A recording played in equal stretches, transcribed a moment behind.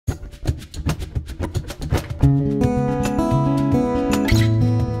It's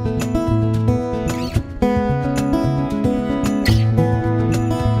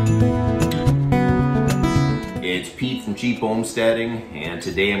Pete from Cheap Homesteading, and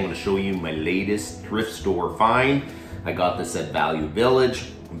today I'm going to show you my latest thrift store find. I got this at Value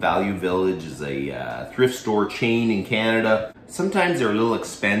Village. Value Village is a thrift store chain in Canada. Sometimes they're a little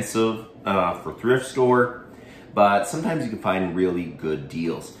expensive for thrift store, but sometimes you can find really good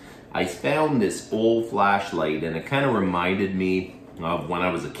deals. I found this old flashlight and it kind of reminded me of when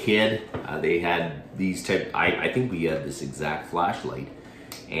I was a kid. They had these type, I think we had this exact flashlight.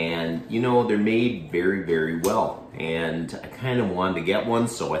 And you know, they're made very, very well. And I kind of wanted to get one,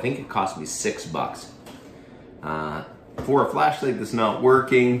 so I think it cost me $6. For a flashlight that's not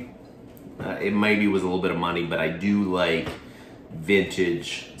working, it maybe was a little bit of money, but I do like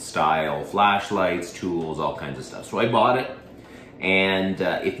vintage style flashlights, tools, all kinds of stuff. So I bought it. And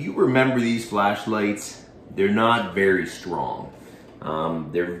if you remember these flashlights, they're not very strong.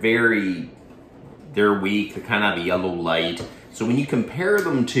 They're weak, they kind of have a yellow light. So when you compare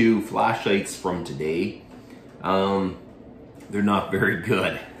them to flashlights from today, they're not very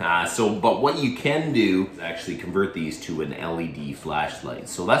good. But what you can do is actually convert these to an LED flashlight.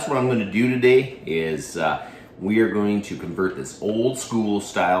 So that's what I'm going to do today is we are going to convert this old school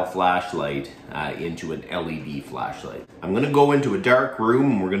style flashlight into an LED flashlight. I'm going to go into a dark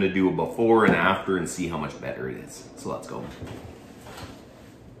room and we're going to do a before and after and see how much better it is. So let's go.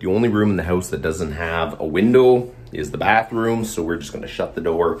 The only room in the house that doesn't have a window is the bathroom, so we're just going to shut the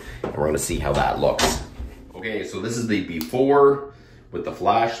door and we're going to see how that looks. Okay, so this is the before with the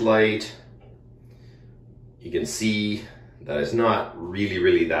flashlight. You can see that it's not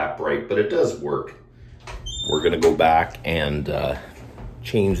really that bright, but it does work. We're going to go back and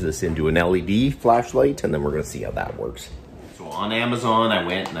change this into an LED flashlight, and then we're going to see how that works. So on Amazon, I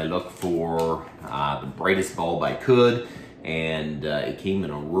went and I looked for the brightest bulb I could, and it came in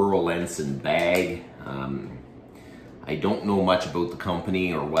a rural ensign bag. I don't know much about the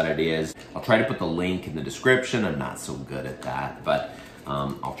company or what it is. I'll try to put the link in the description. I'm not so good at that, but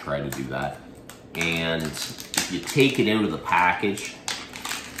I'll try to do that. And if you take it out of the package,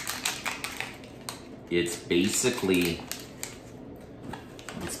 it's basically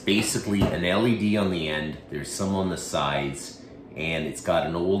an LED on the end. There's some on the sides, and it's got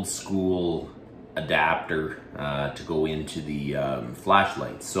an old school adapter to go into the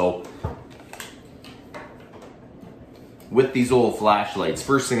flashlight. So with these old flashlights,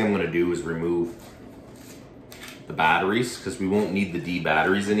 first thing I'm going to do is remove the batteries because we won't need the D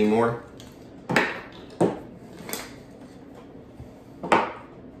batteries anymore.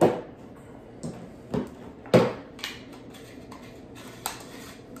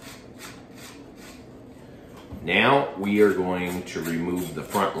 Now we are going to remove the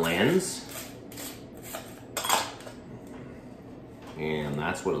front lens. And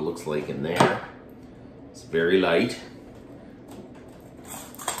that's what it looks like in there. It's very light.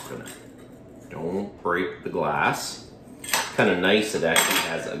 Don't break the glass. Kind of nice, it actually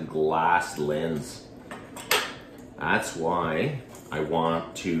has a glass lens. That's why I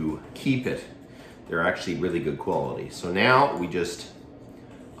want to keep it. They're actually really good quality. So now we just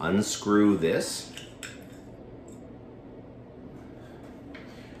unscrew this.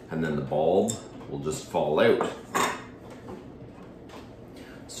 And then the bulb will just fall out.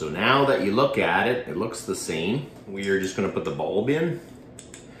 So now that you look at it, it looks the same. We are just going to put the bulb in,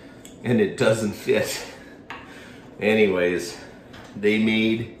 and it doesn't fit. Anyways, they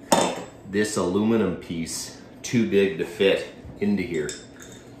made this aluminum piece too big to fit into here.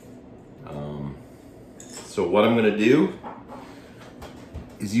 So what I'm going to do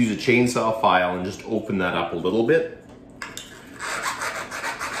is use a chainsaw file and just open that up a little bit.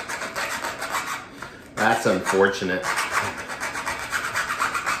 That's unfortunate.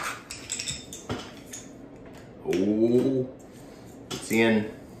 Oh, it's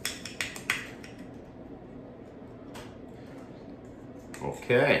in.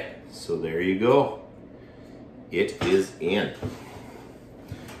 Okay, so there you go. It is in.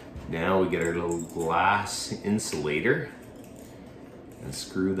 Now we get our little glass insulator and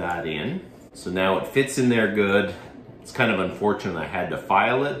screw that in. So now it fits in there good. It's kind of unfortunate I had to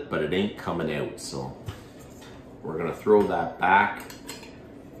file it, but it ain't coming out. So we're gonna throw that back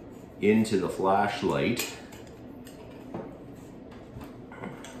into the flashlight.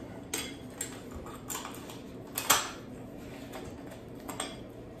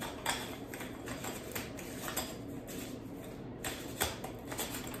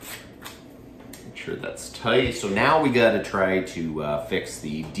 Sure that's tight. So now we got to try to fix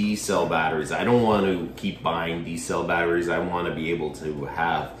the D-cell batteries. I don't want to keep buying D-cell batteries. I want to be able to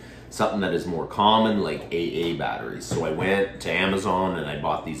have something that is more common, like AA batteries. So I went to Amazon and I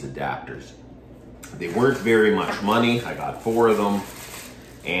bought these adapters. They weren't very much money. I got 4 of them,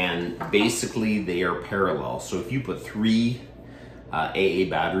 and basically they are parallel. So if you put 3 AA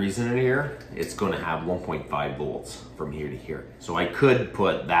batteries in here, it's going to have 1.5 volts from here to here. So I could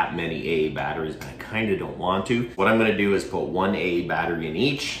put that many AA batteries, but I kind of don't want to. What I'm going to do is put 1 AA battery in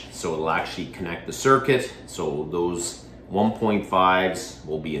each, so it'll actually connect the circuit. So those 1.5s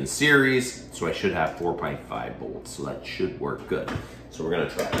will be in series, so I should have 4.5 volts. So that should work good. So we're going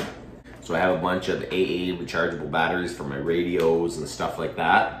to try it. So I have a bunch of AA rechargeable batteries for my radios and stuff like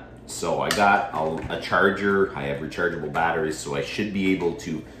that. So I got a charger, I have rechargeable batteries, so I should be able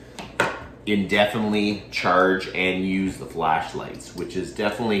to indefinitely charge and use the flashlights, which is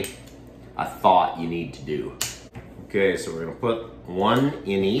definitely a thought you need to do. Okay, so we're gonna put 1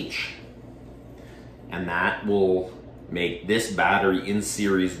 in each, and that will make this battery in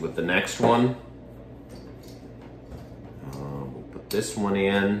series with the next one. We'll put this one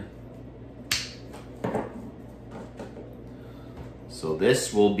in. So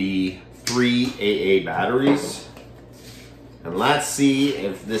this will be 3 AA batteries, and let's see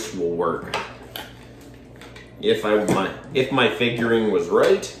if this will work. If my figuring was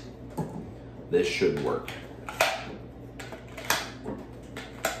right, this should work.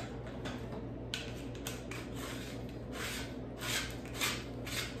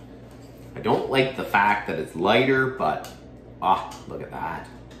 I don't like the fact that it's lighter, but look at that.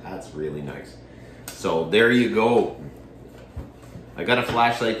 That's really nice. So there you go. I got a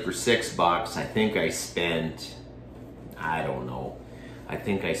flashlight for $6. I think I spent, I don't know, I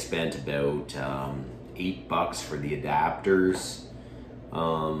think I spent about $8 for the adapters.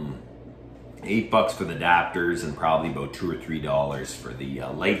 $8 for the adapters, and probably about $2 or $3 for the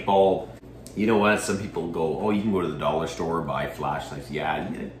light bulb. You know what? Some people go, oh, you can go to the dollar store, buy flashlights. Yeah,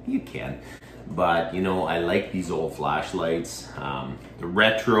 you can. But, you know, I like these old flashlights. The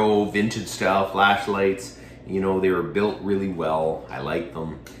retro, vintage style flashlights. You know, they were built really well. I like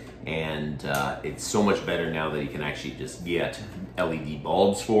them, and it's so much better now that you can actually just get LED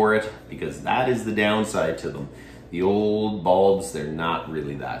bulbs for it, because that is the downside to them. The old bulbs, they're not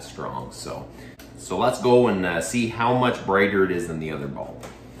really that strong. So let's go and see how much brighter it is than the other bulb.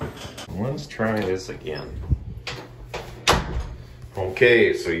 Let's try this again.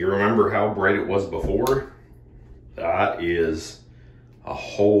 Okay, so you remember how bright it was before? That is a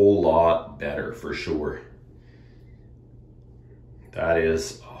whole lot better for sure. That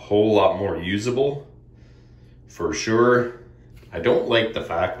is a whole lot more usable for sure. I don't like the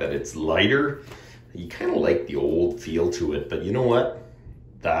fact that it's lighter. You kind of like the old feel to it, but you know what?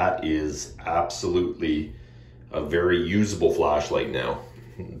 That is absolutely a very usable flashlight now.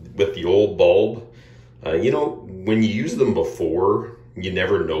 With the old bulb, you know, when you use them before, you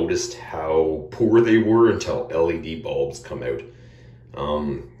never noticed how poor they were until LED bulbs come out.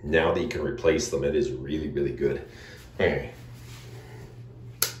 Now that you can replace them, it is really, really good. Okay.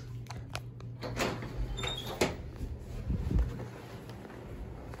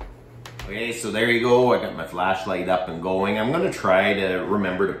 Okay, so there you go. I got my flashlight up and going. I'm gonna try to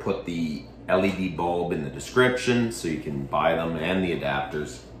remember to put the LED bulb in the description so you can buy them, and the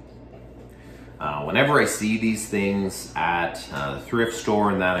adapters. Whenever I see these things at the thrift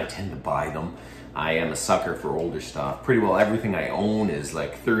store and that, I tend to buy them. I am a sucker for older stuff. Pretty well everything I own is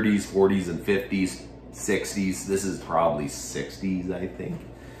like 30s, 40s, and 50s, 60s. This is probably 60s, I think.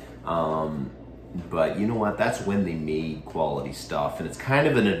 But you know what? That's when they made quality stuff. And it's kind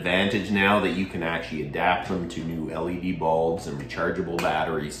of an advantage now that you can actually adapt them to new LED bulbs and rechargeable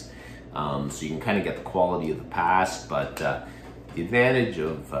batteries. So you can kind of get the quality of the past, but the advantage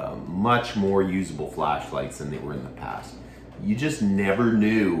of much more usable flashlights than they were in the past. You just never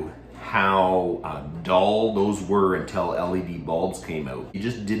knew how dull those were until LED bulbs came out. You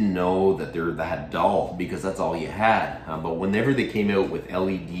just didn't know that they're that dull because that's all you had. But whenever they came out with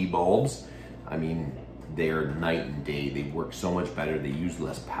LED bulbs, I mean, they're night and day. They work so much better. They use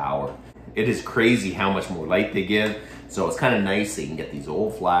less power. It is crazy how much more light they give. So it's kind of nice that you can get these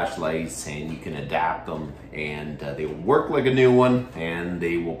old flashlights and you can adapt them, and they will work like a new one, and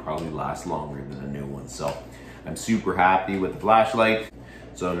they will probably last longer than a new one. So I'm super happy with the flashlight.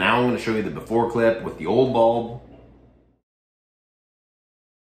 So now I'm going to show you the before clip with the old bulb.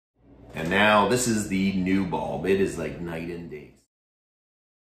 And now this is the new bulb. It is like night and day.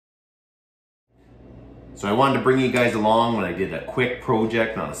 So I wanted to bring you guys along when I did a quick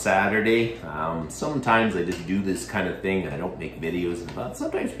project on a Saturday. Sometimes I just do this kind of thing and I don't make videos, but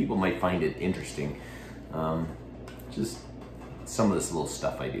sometimes people might find it interesting. Just some of this little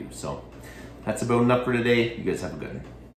stuff I do. So that's about enough for today. You guys have a good one.